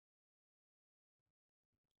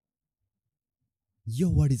Yo,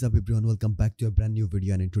 what is up everyone, welcome back to a brand new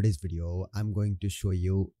video. And in today's video I'm going to show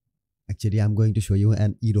you an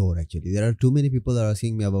error. Actually, there are too many people are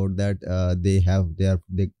asking me about that. They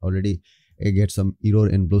already get some error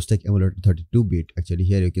in BlueStacks emulator 32-bit. Actually,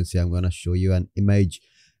 here you can see I'm gonna show you an image.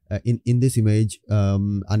 In this image,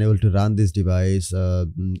 unable to run this device.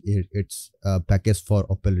 It's a package for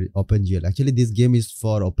OpenGL. Actually, this game is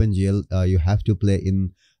for OpenGL. You have to play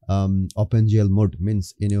in OpenGL mode,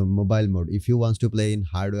 means in your mobile mode. If you want to play in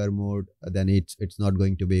hardware mode, then it's not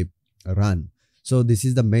going to be run. So this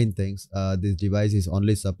is the main things. This device is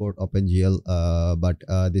only support OpenGL, but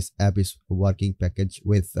this app is working package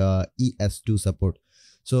with ES2 support.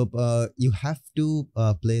 So you have to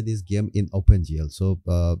play this game in OpenGL. So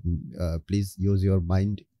please use your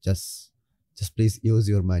mind. Just please use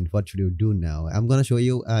your mind. What should you do now? I'm gonna show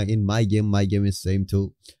you in my game. My game is same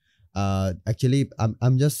too. Actually,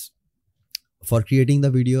 I'm just, for creating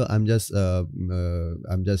the video, I'm just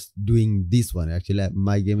doing this one. Actually,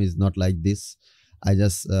 my game is not like this. I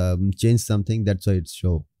just changed something, that's why it's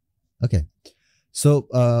show. Okay, so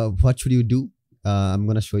what should you do? I'm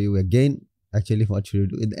gonna show you again. Actually, what should you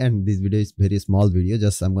do? In the end, this video is very small video.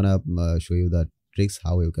 Just I'm gonna show you the tricks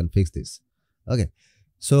how you can fix this. Okay,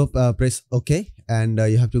 so press OK, and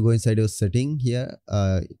you have to go inside your setting here,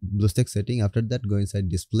 BlueStacks setting. After that, go inside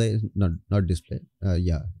display, not display,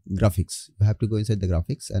 graphics. You have to go inside the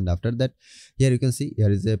graphics, and after that, here you can see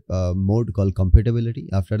here is a mode called compatibility.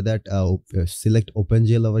 After that, select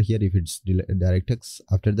OpenGL over here if it's DirectX.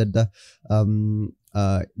 After that, the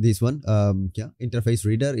this one, interface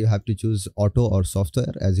reader, you have to choose auto or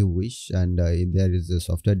software as you wish, and there is a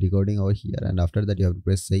software decoding over here. And after that, you have to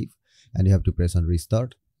press save, and you have to press on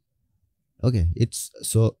restart. Okay, it's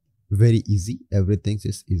so very easy. Everything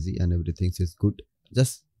is easy and everything is good.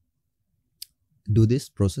 Just do this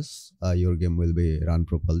process, your game will be run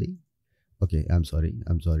properly. Okay, I'm sorry,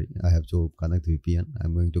 I have to connect VPN.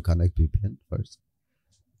 I'm going to connect VPN first.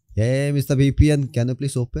 Hey, Mr. VPN, can you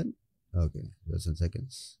please open? Okay, just a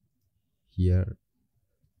second here.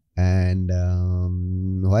 And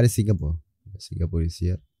where is Singapore? Singapore is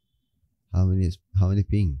here. How many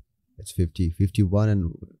ping? It's 51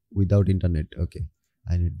 and without internet. Okay,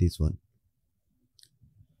 I need this one.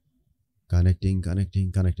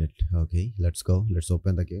 Connected. Okay, let's go. Let's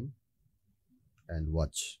open the game and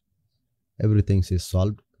watch. Everything is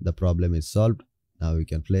solved. The problem is solved. Now we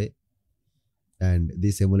can play. And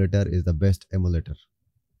this emulator is the best emulator.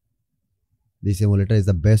 This emulator is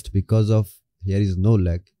the best because of here is no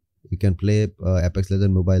lag. You can play Apex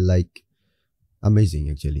Legends mobile like amazing.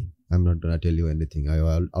 Actually, I'm not gonna tell you anything. I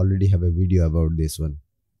already have a video about this one.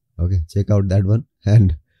 Okay, check out that one.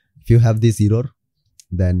 And if you have this error,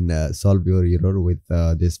 then solve your error with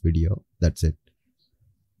this video. That's it.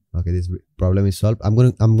 Okay, this problem is solved. I'm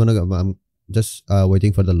just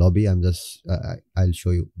waiting for the lobby. I'll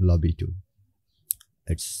show you lobby too.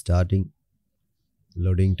 It's starting.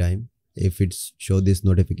 Loading time. If it's show this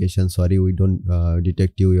notification, sorry, we don't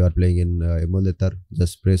detect you are playing in emulator,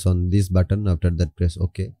 just press on this button. After that, press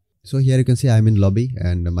OK. So here you can see I'm in lobby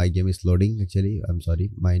and my game is loading. Actually, I'm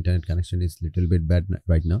sorry, my internet connection is little bit bad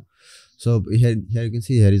right now. So here you can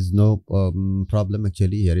see there is no problem.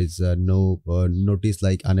 Actually, here is no notice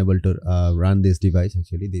like unable to run this device.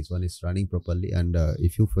 Actually, this one is running properly, and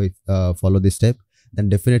if you follow this step, then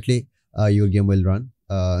definitely your game will run.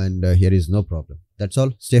 And here is no problem. That's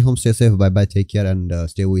all. Stay home, stay safe, bye bye, take care, and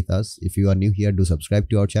stay with us. If you are new here, do subscribe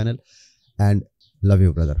to our channel, and love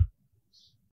you, brother.